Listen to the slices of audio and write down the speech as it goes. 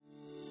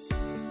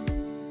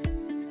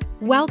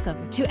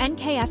Welcome to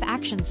NKF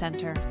Action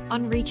Center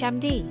on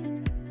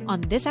ReachMD.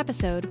 On this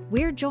episode,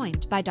 we're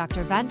joined by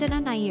Dr.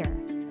 Vandana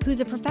Niyyar,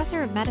 who's a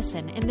professor of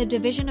medicine in the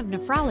Division of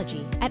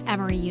Nephrology at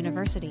Emory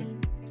University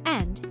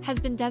and has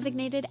been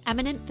designated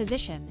eminent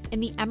physician in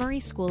the Emory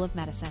School of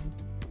Medicine.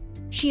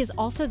 She is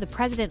also the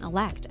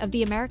president-elect of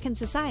the American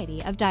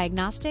Society of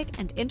Diagnostic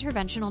and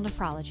Interventional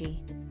Nephrology.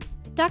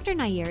 Dr.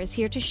 Niyyar is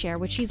here to share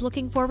what she's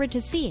looking forward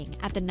to seeing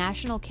at the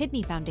National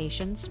Kidney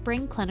Foundation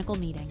Spring Clinical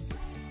Meeting.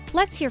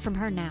 Let's hear from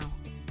her now.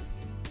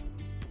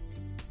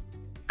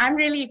 I'm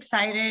really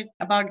excited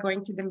about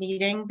going to the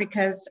meeting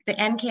because the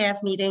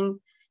NKF meeting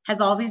has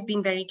always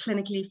been very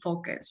clinically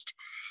focused.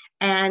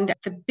 And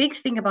the big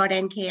thing about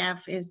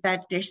NKF is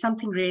that there's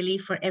something really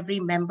for every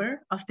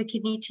member of the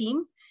kidney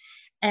team.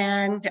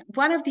 And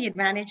one of the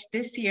advantages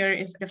this year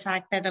is the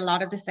fact that a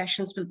lot of the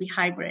sessions will be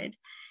hybrid.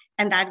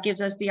 And that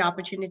gives us the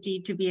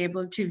opportunity to be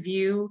able to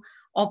view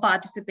or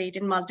participate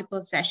in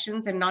multiple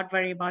sessions and not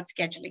worry about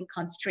scheduling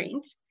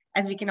constraints,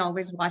 as we can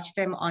always watch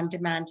them on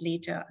demand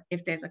later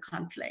if there's a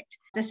conflict.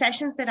 The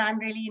sessions that I'm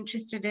really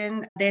interested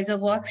in, there's a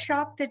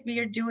workshop that we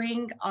are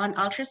doing on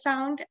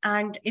ultrasound,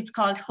 and it's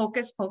called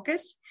Hocus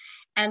Pocus.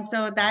 And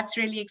so that's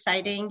really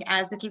exciting,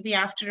 as it'll be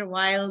after a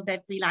while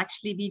that we'll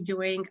actually be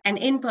doing an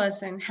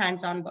in-person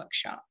hands-on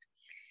workshop.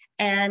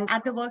 And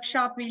at the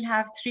workshop, we'll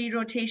have 3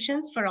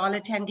 rotations for all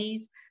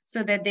attendees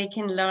so that they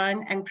can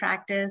learn and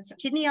practice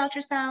kidney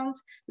ultrasounds,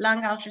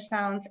 lung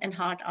ultrasounds, and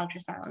heart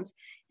ultrasounds,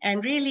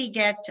 and really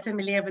get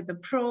familiar with the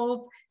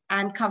probe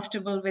and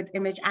comfortable with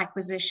image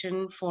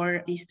acquisition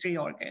for these 3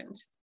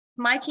 organs.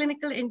 My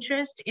clinical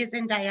interest is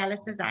in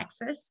dialysis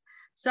access.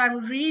 So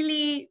I'm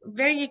really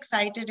very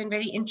excited and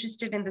very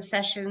interested in the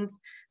sessions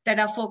that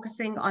are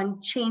focusing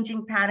on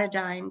changing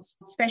paradigms,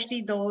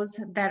 especially those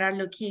that are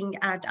looking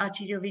at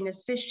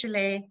arteriovenous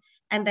fistulae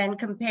and then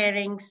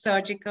comparing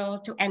surgical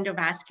to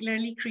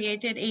endovascularly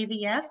created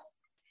AVF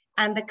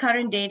and the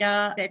current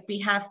data that we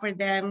have for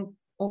them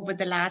over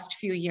the last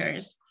few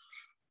years.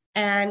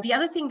 And the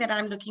other thing that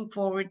I'm looking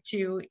forward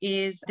to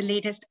is the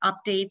latest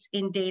updates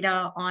in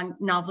data on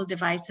novel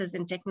devices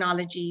and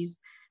technologies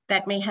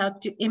that may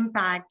help to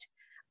impact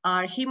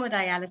our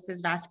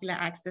hemodialysis vascular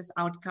access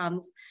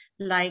outcomes,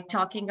 like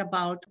talking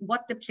about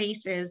what the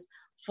place is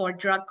for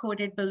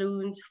drug-coated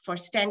balloons, for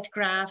stent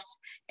grafts,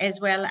 as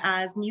well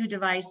as new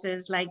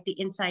devices like the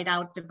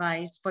inside-out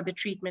device for the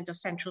treatment of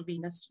central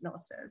venous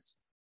stenosis.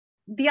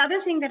 The other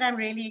thing that I'm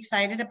really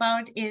excited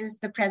about is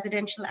the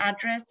presidential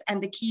address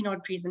and the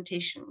keynote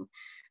presentation,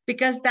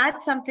 because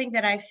that's something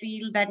that I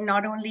feel that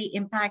not only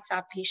impacts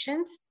our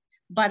patients,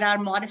 but are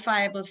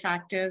modifiable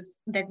factors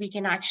that we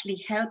can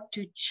actually help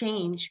to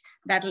change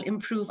that'll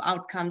improve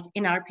outcomes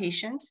in our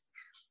patients,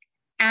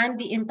 and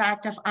the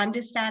impact of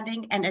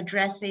understanding and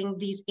addressing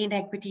these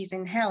inequities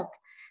in health,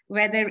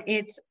 whether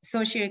it's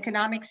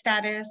socioeconomic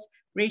status,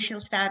 racial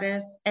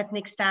status,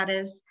 ethnic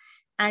status,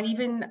 and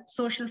even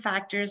social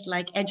factors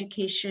like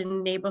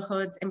education,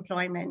 neighborhoods,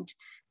 employment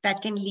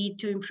that can lead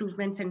to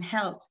improvements in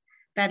health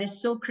that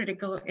is so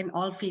critical in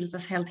all fields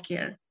of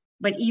healthcare,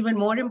 but even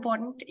more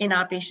important in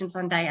our patients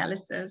on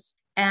dialysis.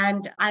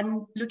 And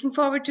I'm looking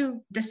forward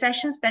to the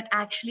sessions that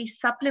actually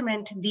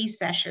supplement these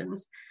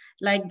sessions,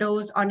 like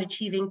those on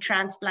achieving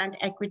transplant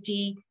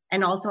equity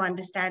and also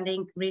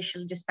understanding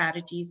racial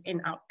disparities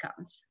in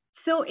outcomes.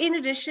 So in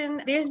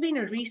addition, there's been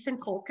a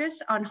recent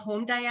focus on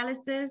home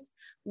dialysis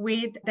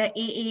with the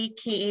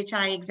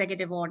AAKHI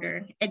Executive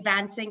Order,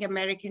 Advancing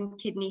American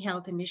Kidney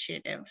Health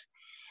Initiative.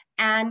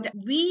 And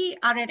we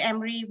are at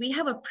Emory, we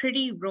have a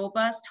pretty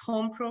robust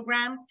home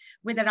program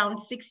with around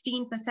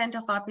 16%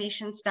 of our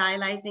patients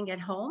dialyzing at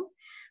home,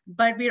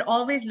 but we're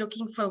always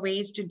looking for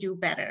ways to do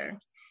better.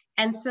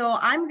 And so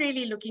I'm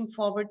really looking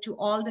forward to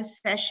all the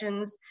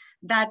sessions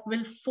that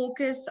will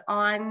focus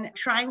on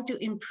trying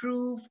to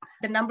improve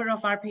the number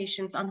of our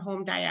patients on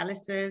home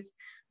dialysis.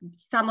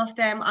 Some of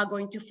them are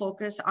going to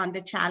focus on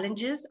the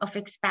challenges of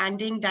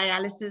expanding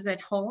dialysis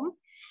at home.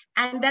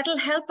 And that'll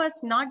help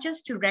us not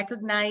just to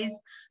recognize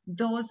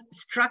those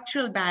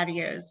structural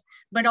barriers,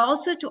 but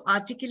also to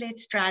articulate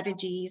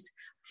strategies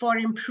for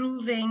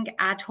improving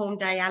at-home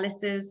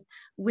dialysis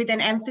with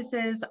an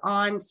emphasis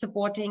on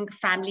supporting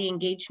family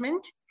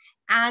engagement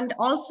and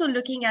also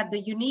looking at the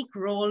unique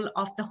role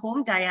of the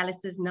home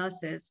dialysis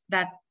nurses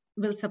that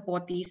will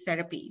support these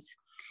therapies.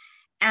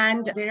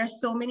 And there are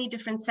so many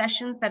different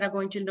sessions that are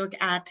going to look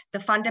at the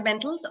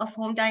fundamentals of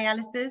home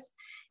dialysis.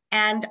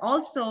 And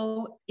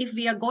also, if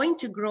we are going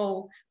to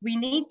grow, we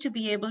need to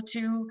be able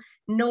to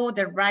know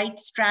the right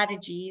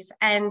strategies.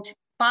 And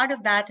part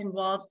of that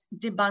involves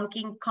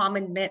debunking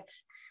common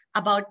myths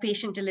about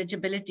patient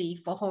eligibility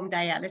for home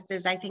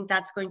dialysis. I think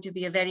that's going to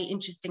be a very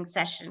interesting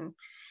session.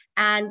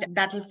 And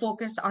that will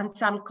focus on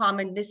some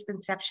common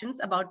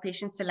misconceptions about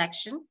patient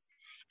selection.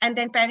 And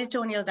then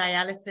peritoneal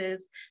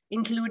dialysis,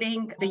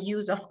 including the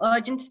use of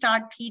urgent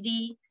start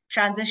PD,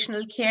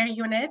 transitional care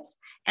units,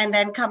 and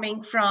then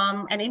coming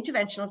from an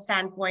interventional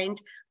standpoint,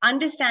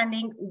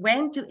 understanding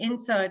when to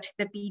insert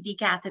the PD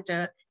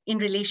catheter in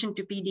relation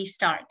to PD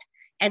start,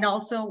 and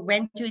also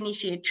when to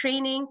initiate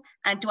training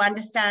and to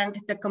understand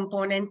the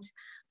components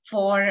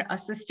for a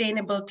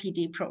sustainable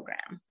PD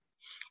program.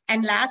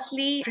 And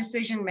lastly,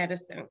 precision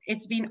medicine.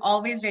 It's been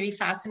always very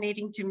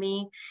fascinating to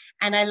me.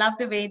 And I love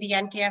the way the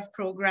NKF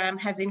program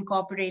has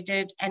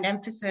incorporated an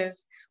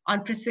emphasis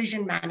on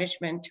precision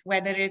management,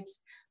 whether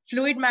it's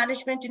fluid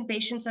management in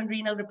patients on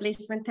renal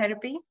replacement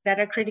therapy that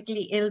are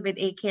critically ill with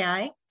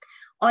AKI,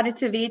 or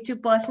it's a way to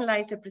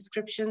personalize the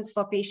prescriptions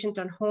for patients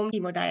on home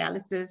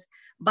hemodialysis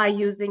by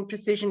using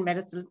precision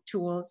medicine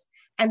tools.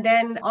 And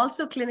then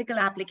also clinical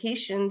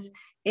applications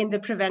in the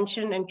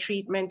prevention and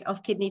treatment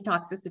of kidney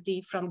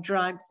toxicity from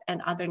drugs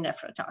and other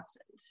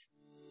nephrotoxins.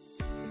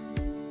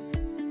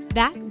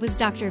 That was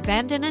Dr.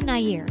 Vandana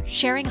Niyyar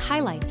sharing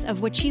highlights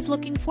of what she's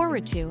looking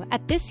forward to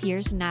at this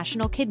year's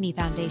National Kidney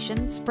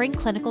Foundation Spring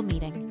Clinical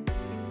Meeting.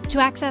 To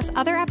access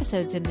other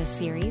episodes in this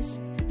series,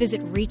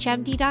 visit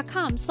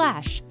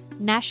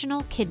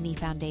reachmd.com/National Kidney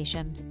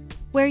Foundation,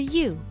 where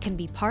you can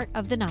be part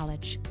of the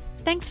knowledge.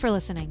 Thanks for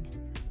listening.